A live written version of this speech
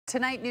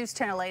Tonight, News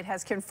Channel 8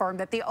 has confirmed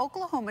that the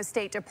Oklahoma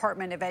State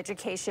Department of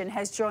Education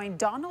has joined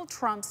Donald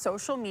Trump's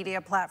social media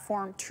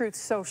platform, Truth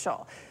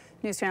Social.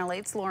 News Channel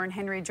 8's Lauren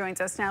Henry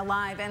joins us now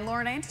live. And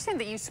Lauren, I understand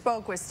that you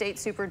spoke with State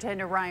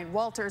Superintendent Ryan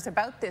Walters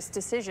about this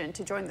decision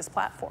to join this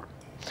platform.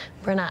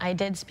 Brenna, I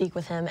did speak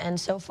with him, and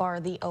so far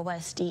the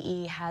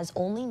OSDE has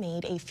only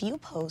made a few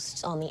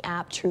posts on the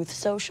app Truth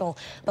Social.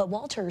 But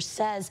Walters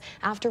says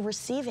after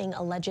receiving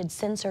alleged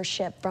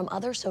censorship from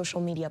other social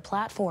media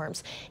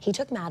platforms, he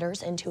took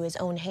matters into his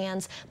own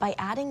hands by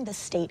adding the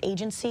state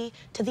agency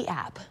to the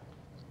app.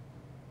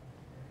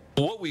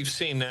 What we've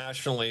seen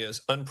nationally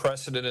is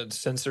unprecedented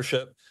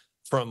censorship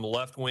from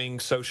left-wing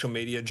social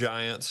media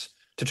giants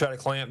to try to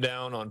clamp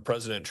down on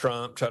President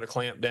Trump, try to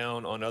clamp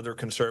down on other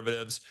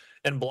conservatives,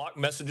 and block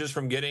messages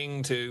from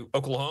getting to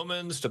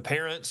Oklahomans, to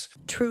parents.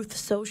 Truth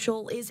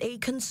Social is a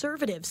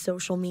conservative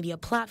social media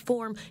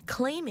platform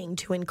claiming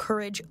to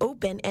encourage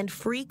open and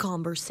free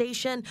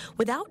conversation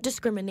without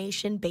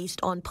discrimination based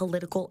on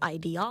political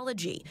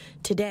ideology.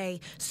 Today,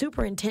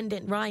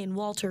 Superintendent Ryan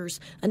Walters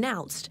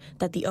announced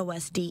that the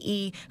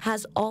OSDE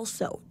has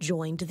also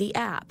joined the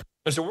app.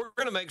 And so we're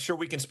going to make sure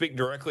we can speak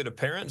directly to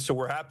parents. So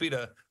we're happy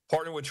to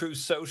partner with Truth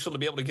Social to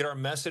be able to get our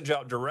message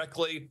out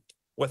directly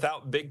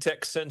without big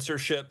tech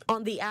censorship.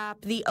 On the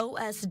app, the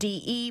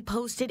OSDE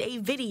posted a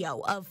video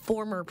of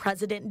former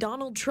President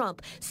Donald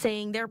Trump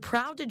saying they're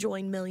proud to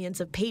join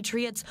millions of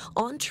patriots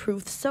on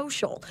Truth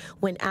Social.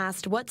 When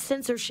asked what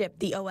censorship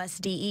the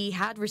OSDE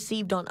had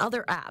received on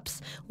other apps,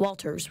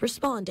 Walters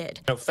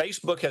responded.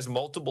 Facebook has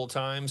multiple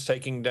times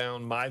taken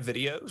down my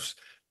videos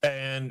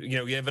and,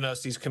 giving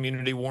us these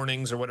community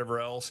warnings or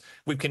whatever else.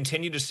 We've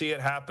continued to see it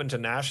happen to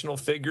national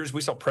figures. We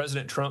saw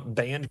President Trump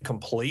banned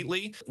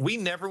completely. We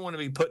never want to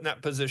be put in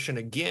that position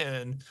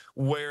again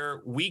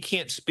where we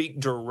can't speak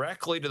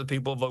directly to the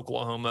people of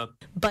Oklahoma.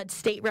 But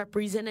State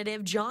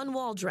Representative John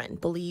Waldron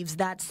believes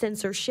that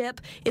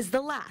censorship is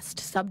the last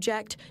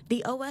subject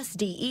the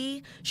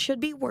OSDE should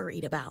be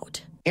worried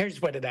about.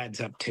 Here's what it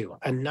adds up to.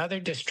 Another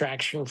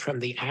distraction from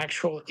the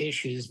actual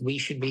issues we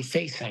should be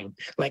facing,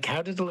 like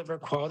how to deliver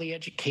quality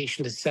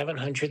education to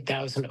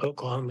 700,000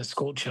 Oklahoma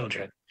school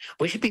children.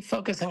 We should be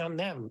focusing on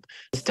them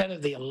instead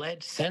of the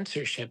alleged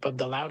censorship of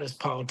the loudest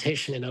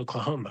politician in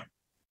Oklahoma.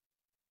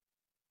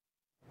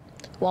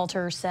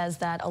 Walters says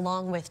that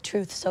along with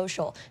Truth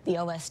Social, the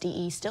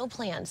OSDE still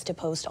plans to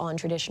post on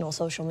traditional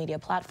social media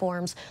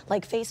platforms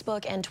like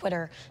Facebook and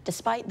Twitter,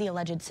 despite the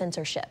alleged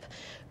censorship.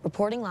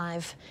 Reporting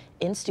live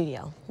in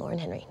studio, Lauren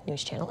Henry,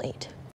 News Channel 8.